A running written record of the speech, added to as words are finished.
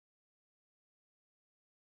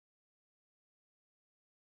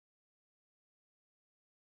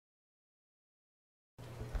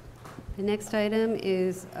The next item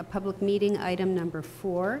is a public meeting, item number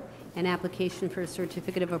 4, an application for a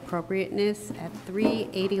certificate of appropriateness at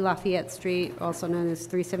 380 Lafayette Street, also known as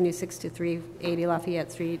 376 to 380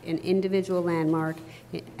 Lafayette Street, an individual landmark,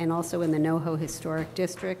 and also in the NoHo Historic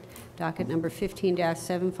District, docket number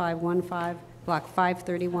 15-7515, block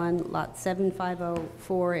 531, lot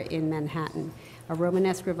 7504 in Manhattan. A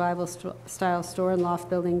Romanesque revival style store and loft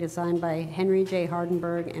building designed by Henry J.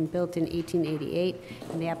 Hardenberg and built in 1888,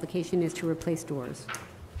 and the application is to replace doors.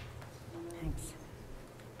 Thanks.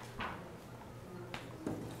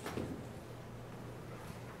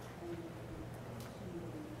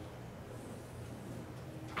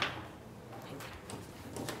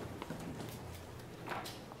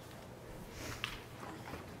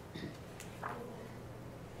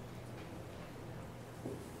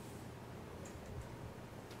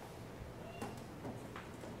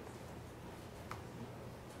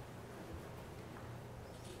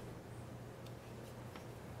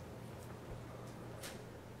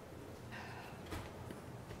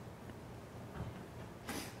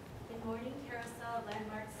 Good morning, Carousel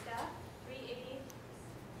Landmark staff.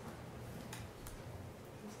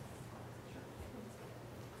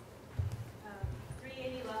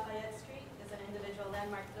 380 Lafayette Street is an individual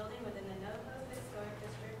landmark building within the NoHo Historic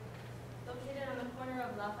District, located on the corner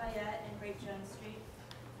of Lafayette and Great Jones Street.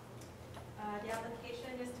 The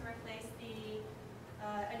application is to replace the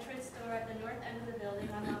entrance door at the north end of the building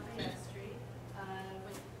on Lafayette Street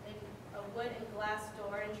with a wood and glass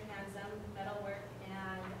door and transom, metalwork,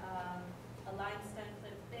 and a limestone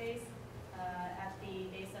clip base at the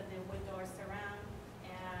base of the wood door surround,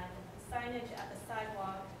 and signage at the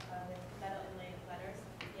sidewalk with metal inlaid letters.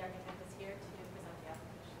 The architect is here to present the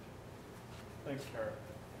application. Thanks, Kara.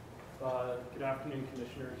 Good afternoon,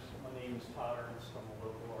 Commissioners. My name is Todd Ernst. I'm a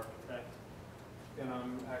local architect, and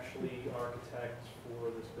I'm actually architect for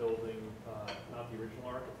this building. Not the original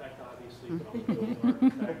architect, obviously, but I'm the building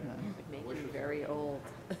architect. Make you very old.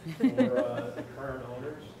 For the current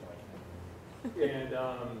owners. And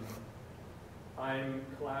I'm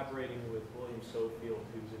collaborating with William Sofield,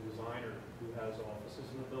 who's a designer who has offices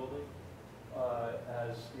in the building,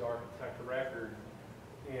 as the architect of record.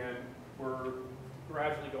 And we're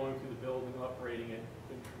gradually going through the building, upgrading it,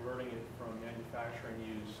 and converting it from manufacturing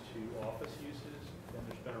use to office uses. And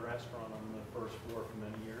there's been a restaurant on the first floor for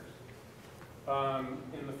many years.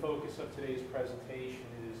 And the focus of today's presentation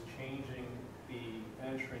is changing the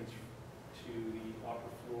entrance to the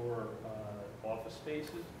upper floor office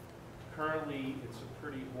spaces. Currently, it's a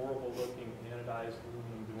pretty horrible looking anodized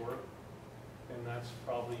aluminum door, and that's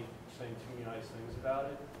probably saying too many nice things about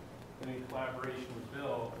it. And in collaboration with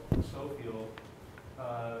Bill Sofield,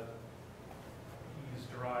 he's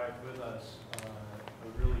derived with us a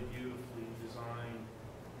really beautifully designed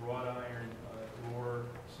wrought iron door,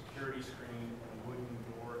 security screen, and a wooden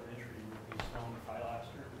door entry with these stone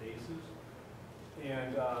pilaster bases.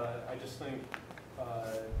 And I just think,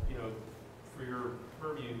 you know, for your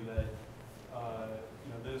purview that, you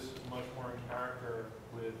know, this is much more in character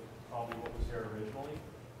with probably what was there originally,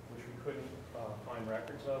 which we couldn't find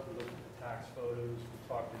records of. We looked at the tax photos, we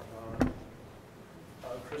talked to John,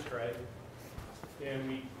 Chris Gray, and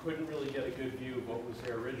we couldn't really get a good view of what was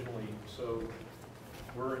there originally. So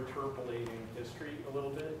we're interpolating history a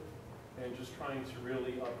little bit and just trying to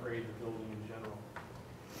really upgrade the building in general.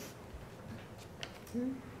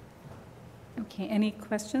 Okay, any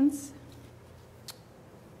questions?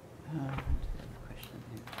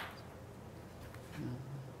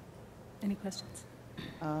 Any questions?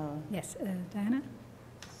 Yes, Diana?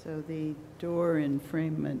 So the door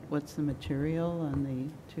enframement, what's the material on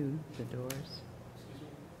the doors? Excuse me?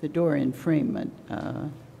 The door enframement,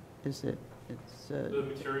 is it, The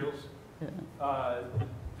materials? yeah.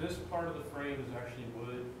 This part of the frame is actually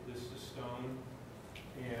wood, this is stone,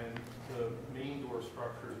 and the main door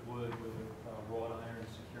structure is wood with a wrought iron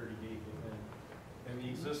security gate within. And the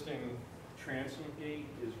existing transom gate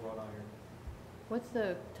is wrought iron. What's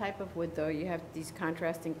the type of wood, though? You have these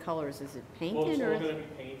contrasting colors. Is it painted? Well, it's or all going to be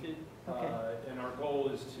painted, Okay. and our goal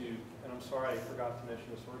is to, and I'm sorry I forgot to mention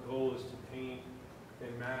this, our goal is to paint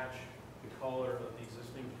and match the color of the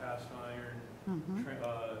existing cast iron,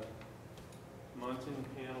 muntin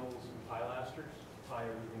panels and pilasters, tie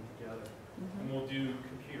everything together. And we'll do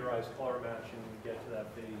computerized color matching when we get to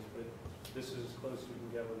that phase, but this is as close as we can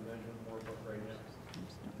get with a measurement workbook right now.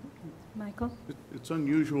 Michael? It's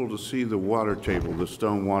unusual to see the water table, the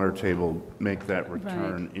stone water table, make that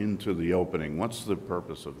return into the opening. What's the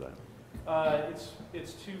purpose of that?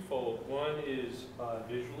 It's twofold. One is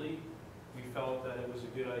visually, we felt that it was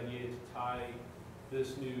a good idea to tie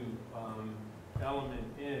this new element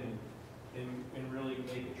in and really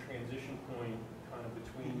make a transition point kind of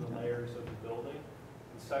between the layers of the building.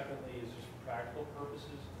 And secondly, is just for practical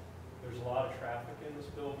purposes, there's a lot of traffic in this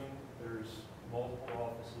building. There's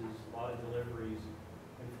multiple offices, a lot of deliveries,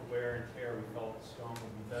 and for wear and tear, we felt stone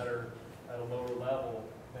would be better at a lower level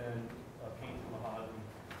than painted mahogany.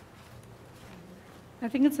 I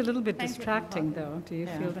think it's a little bit Thank you. distracting, though. Do you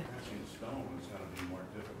Yeah. feel that? Patching stone is going to be more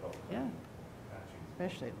difficult Yeah. than patching.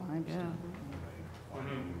 Especially limestone. Why don't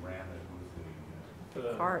you ram it with the, For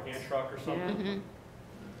the Carts. hand truck or something?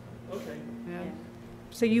 Okay. Yeah.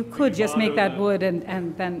 So you could just make that Mono wood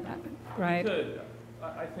and then, right? Good.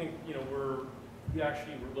 I think, you know, we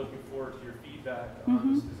actually were looking forward to your feedback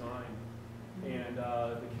on this design. And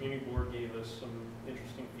the community board gave us some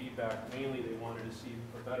interesting feedback. Mainly, they wanted to see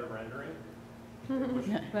a better rendering, which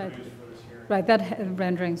we Right. produced for this hearing. Right, that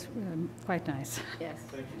rendering's quite nice. Yes.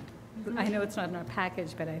 Thank you. I know it's not in our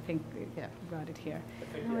package, but I think we Yeah. brought it here. I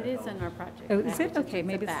think No, that it is helps. in our project. Oh, is it? package. Okay, It's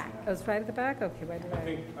maybe the it's, back. oh, it's right at the back? Okay, why did I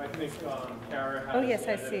I? think Kara had Oh, us yes,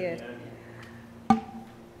 I add see at it. the end.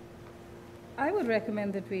 I would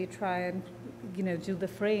recommend that we try and, do the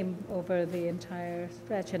frame over the entire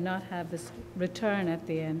stretch and not have this return at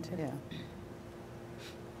the end. Yeah.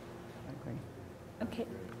 I agree. Okay.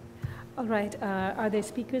 All right, are there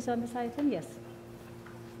speakers on this item? Yes.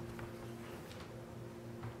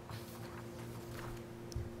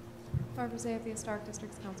 Barbara Zay of the Historic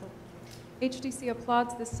Districts Council. HDC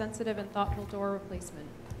applauds this sensitive and thoughtful door replacement.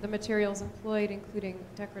 The materials employed, including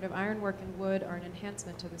decorative ironwork and wood, are an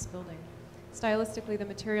enhancement to this building. Stylistically, the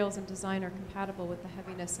materials and design are compatible with the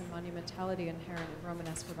heaviness and monumentality inherent in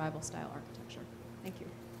Romanesque Revival-style architecture. Thank you.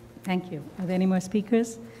 Thank you. Are there any more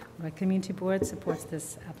speakers? Our community board supports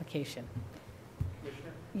this application.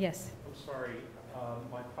 Commissioner, Yes. I'm sorry,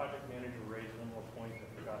 my project manager raised one more point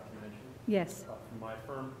I forgot to mention. Yes. From my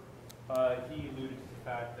firm. He alluded to the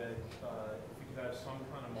fact that if we could have some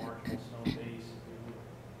kind of marginal stone base, it would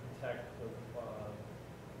protect the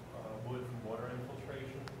wood from water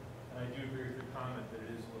infiltration. And I do agree with your comment that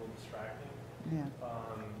it is a little distracting. Yeah.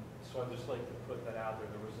 So I'd just like to put that out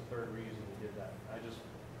there. There was a third reason we did that. I just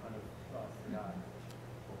kind of forgot.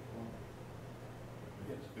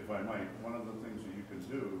 Yes. If I might, one of the things that you can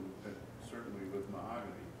do, certainly with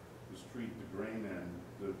mahogany, is treat the grain end,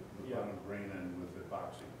 the Yeah. bottom grain end with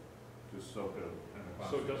epoxy. Just soak it in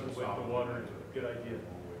epoxy. So it doesn't wet the water. Good idea.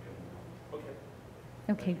 Okay.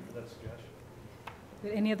 Okay. Thank you for that suggestion.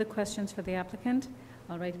 Any other questions for the applicant?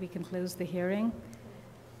 All right, we can close the hearing.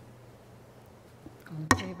 All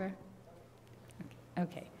in favor?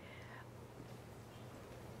 Okay.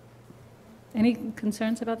 Any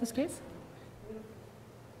concerns about this case?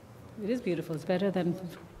 It is beautiful. It's better than,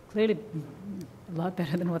 clearly, a lot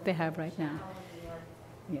better than what they have right now.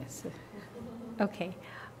 Yes. Okay.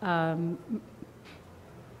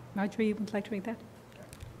 Marjorie, you would like to read that?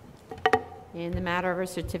 In the matter of a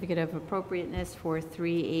certificate of appropriateness for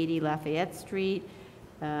 380 Lafayette Street,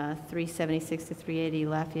 376 to 380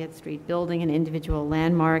 Lafayette Street building, an individual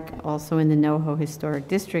landmark, also in the NoHo Historic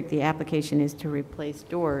District, the application is to replace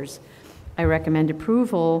doors. I recommend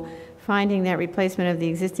approval, finding that replacement of the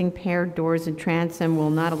existing paired doors and transom will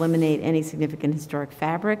not eliminate any significant historic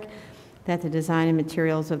fabric, that the design and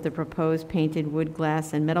materials of the proposed painted wood,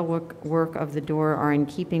 glass, and metal work of the door are in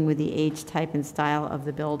keeping with the age, type, and style of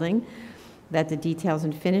the building, that the details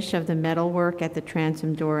and finish of the metalwork at the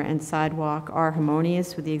transom door and sidewalk are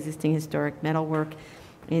harmonious with the existing historic metalwork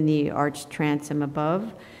in the arched transom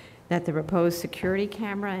above, that the proposed security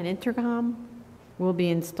camera and intercom will be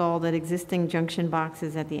installed at existing junction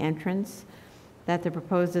boxes at the entrance, that the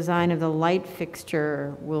proposed design of the light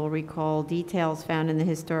fixture will recall details found in the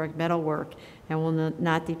historic metalwork and will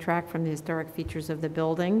not detract from the historic features of the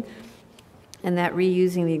building, and that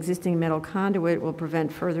reusing the existing metal conduit will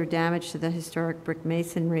prevent further damage to the historic brick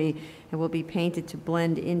masonry and will be painted to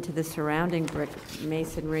blend into the surrounding brick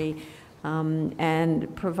masonry,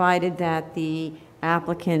 and provided that the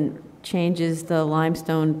applicant changes the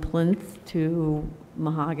limestone plinth to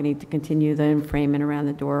mahogany to continue the enframetment around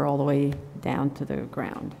the door all the way down to the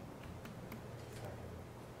ground.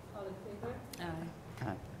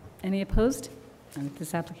 Any opposed? And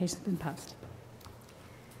this application's been passed.